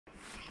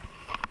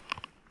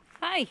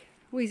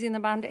Wheezy and the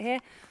Bandit here,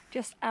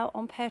 just out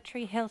on Pear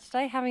Tree Hill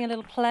today, having a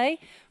little play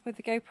with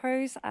the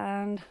GoPros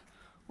and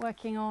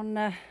working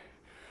on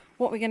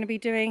what we're going to be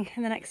doing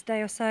in the next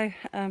day or so.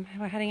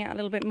 We're heading out a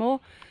little bit more,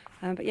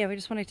 but yeah, we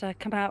just wanted to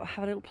come out,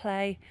 have a little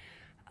play,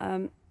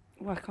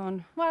 work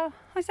on, well,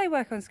 I say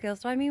work on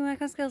skills. Do I mean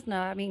work on skills?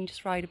 No, I mean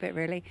just ride a bit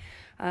really.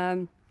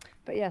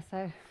 But yeah,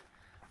 so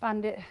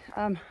Bandit,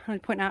 I want to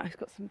point out, he's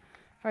got some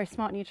very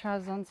smart new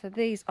trousers on. So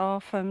these are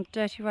from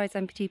Dirty Rides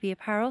MTB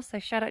Apparel. So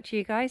shout out to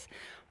you guys.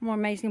 More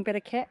amazing bit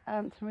of kit.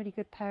 Some really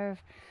good pair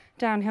of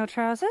downhill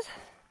trousers,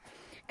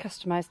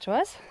 customized to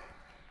us,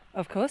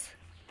 of course.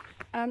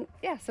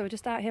 Yeah, so we're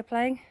just out here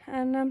playing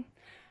and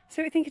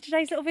see what we think of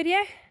today's little video.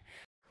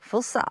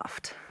 Full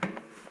soft.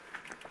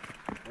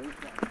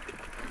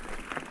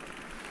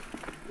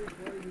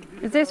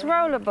 Is this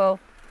rollable?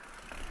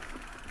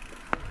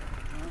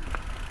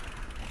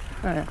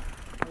 Oh yeah.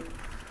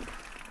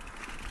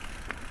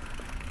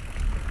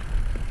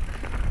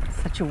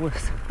 Such a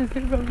wuss. Is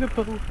it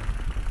rollable?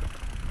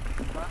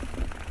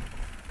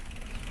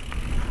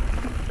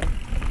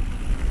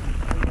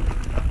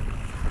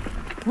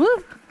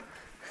 Woo!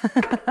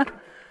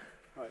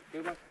 Right,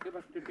 go back and do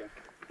it again.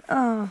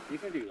 Oh. You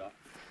can do that.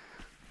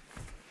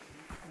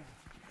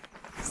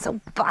 So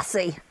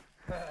bossy. Is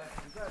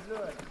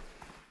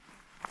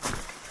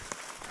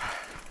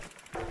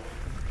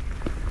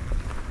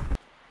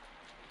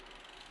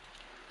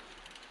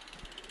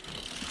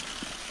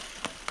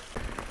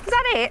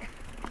that it?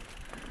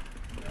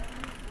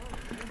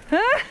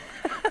 Huh?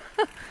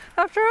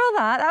 After all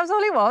that, that was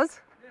all it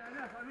was? Yeah, I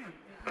know, I mean, it's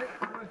the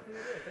worst thing it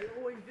is. They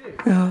always do.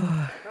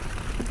 Ugh.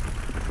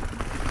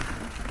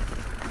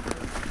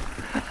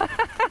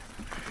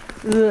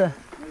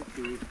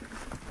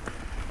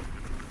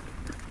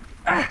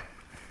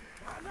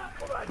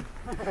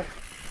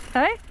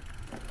 Hey?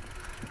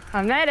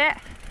 I made it.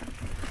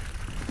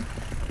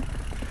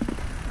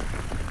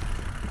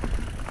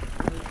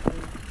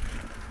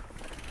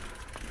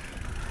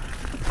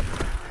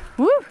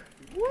 Woo!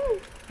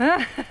 Woo!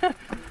 There's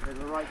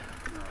a right.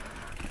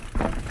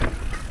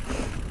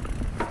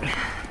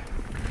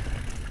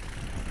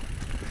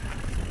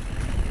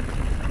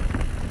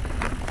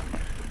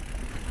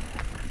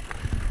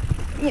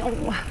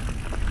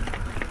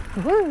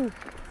 Woo!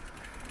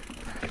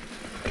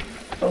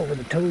 Over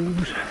the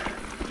toes.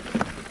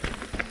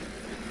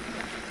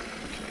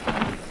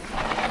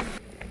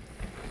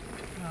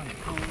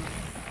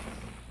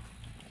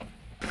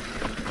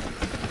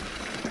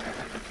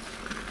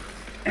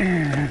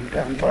 And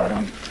down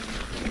bottom,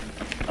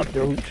 up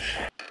the roots.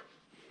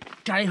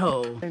 Tally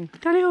ho!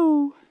 Tally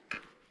ho!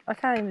 I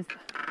can't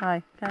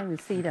even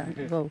see down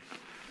the road.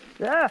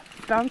 Ah,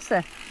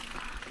 bouncy.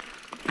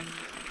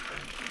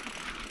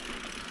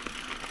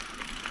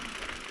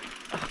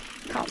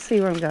 Can't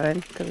see where I'm going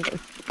because I've got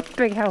this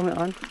big helmet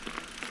on.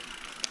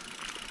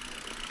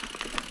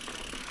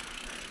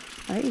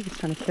 I think he's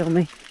trying to kill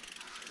me.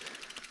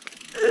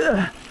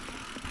 Ugh.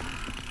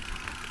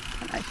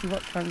 Can't actually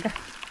watch where I'm going.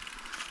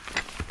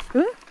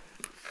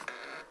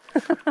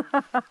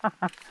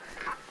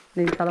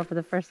 Nearly fell off with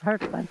the first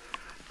hurdle then.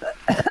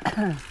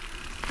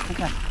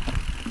 Okay.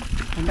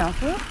 And down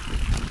through.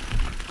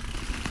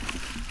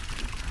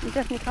 You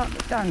definitely can't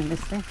look down in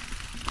this thing.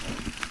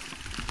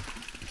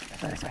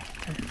 Go this way.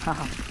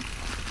 Haha.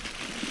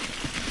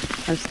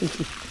 I'm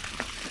sneaky.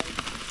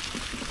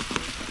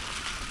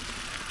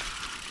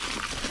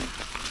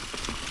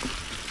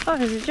 Oh,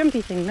 there's a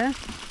jumpy thing there.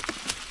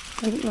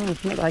 Oh,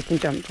 not that I can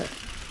jump it.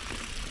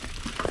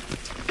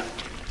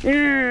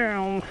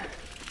 Yeah.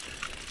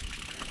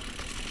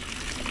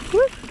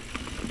 Woo.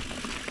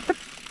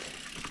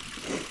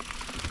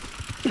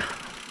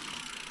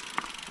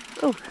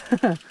 Oh,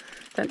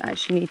 don't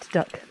actually need to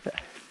duck, but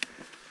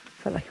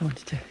felt like I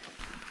wanted to. I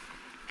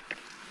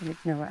need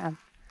to know where I am.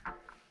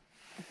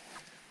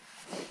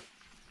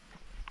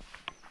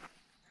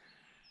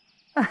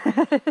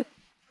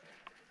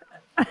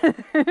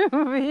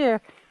 Over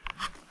here.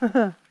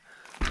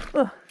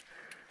 Oh.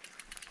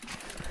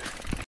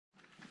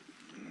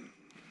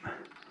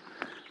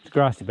 It's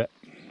grassy bit.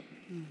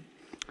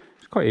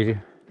 It's quite easy.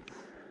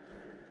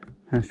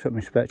 Let's put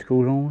my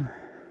spectacles on.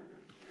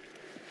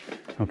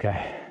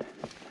 Okay.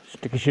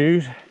 Sticky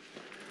shoes.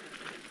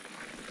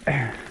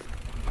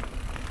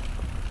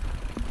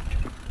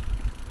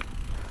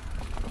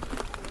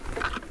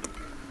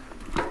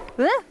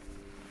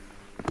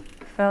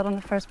 Failed on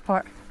the first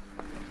part.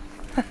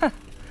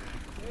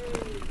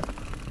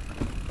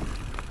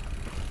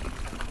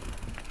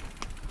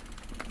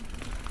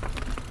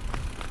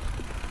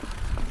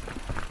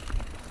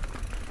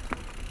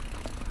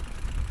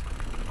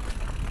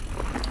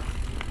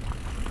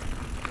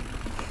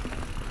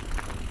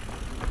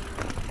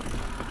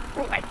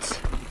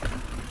 Right.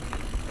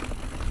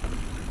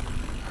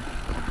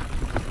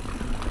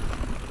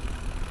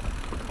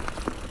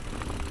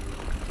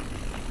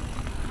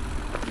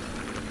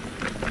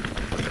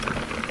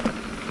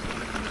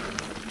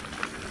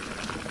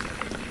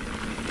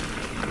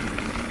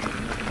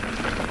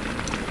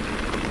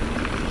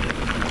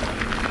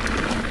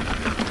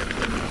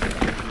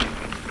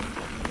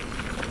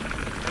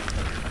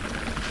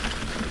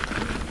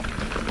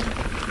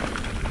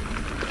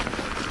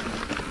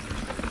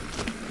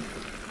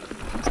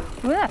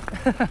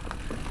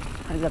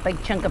 There's a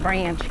big chunk of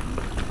branch.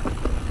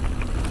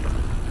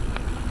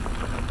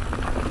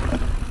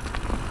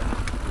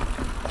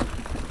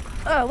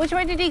 Oh, which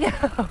way did he go?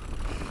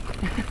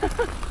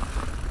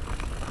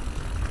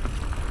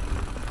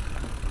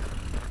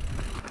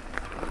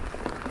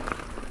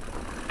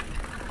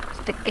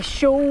 Sticky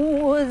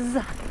shores.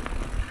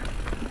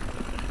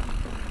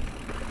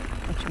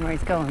 Watching where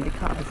he's going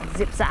because it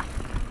zips up.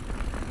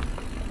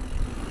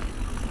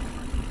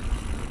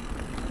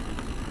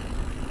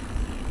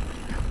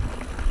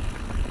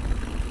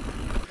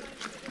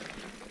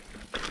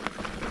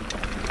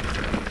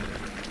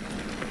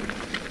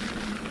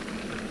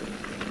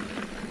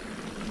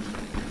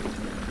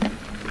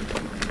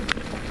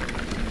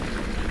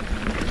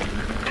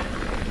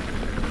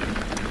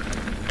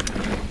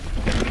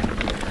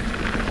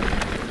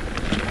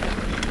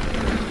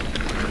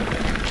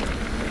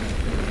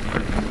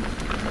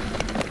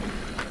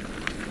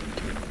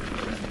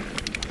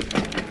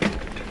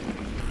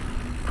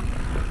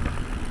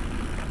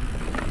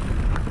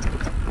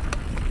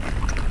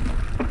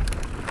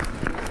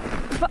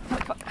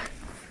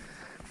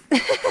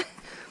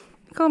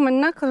 Got my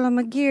knuckle on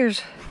my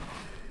gears.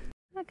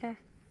 Okay.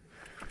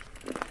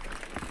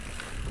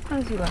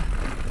 As you are.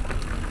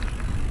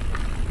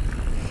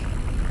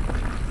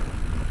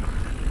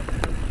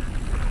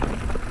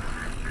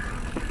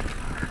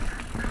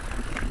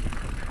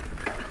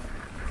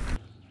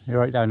 You're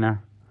right down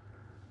there.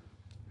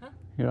 Huh?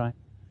 You're right.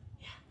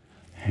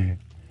 Yeah.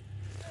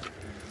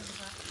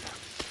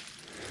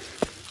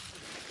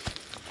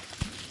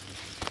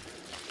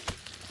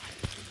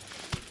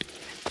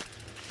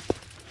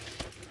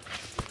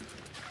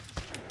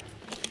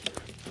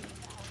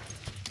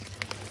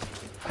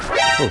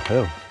 Oh,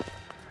 hello.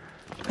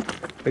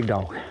 Big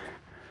dog.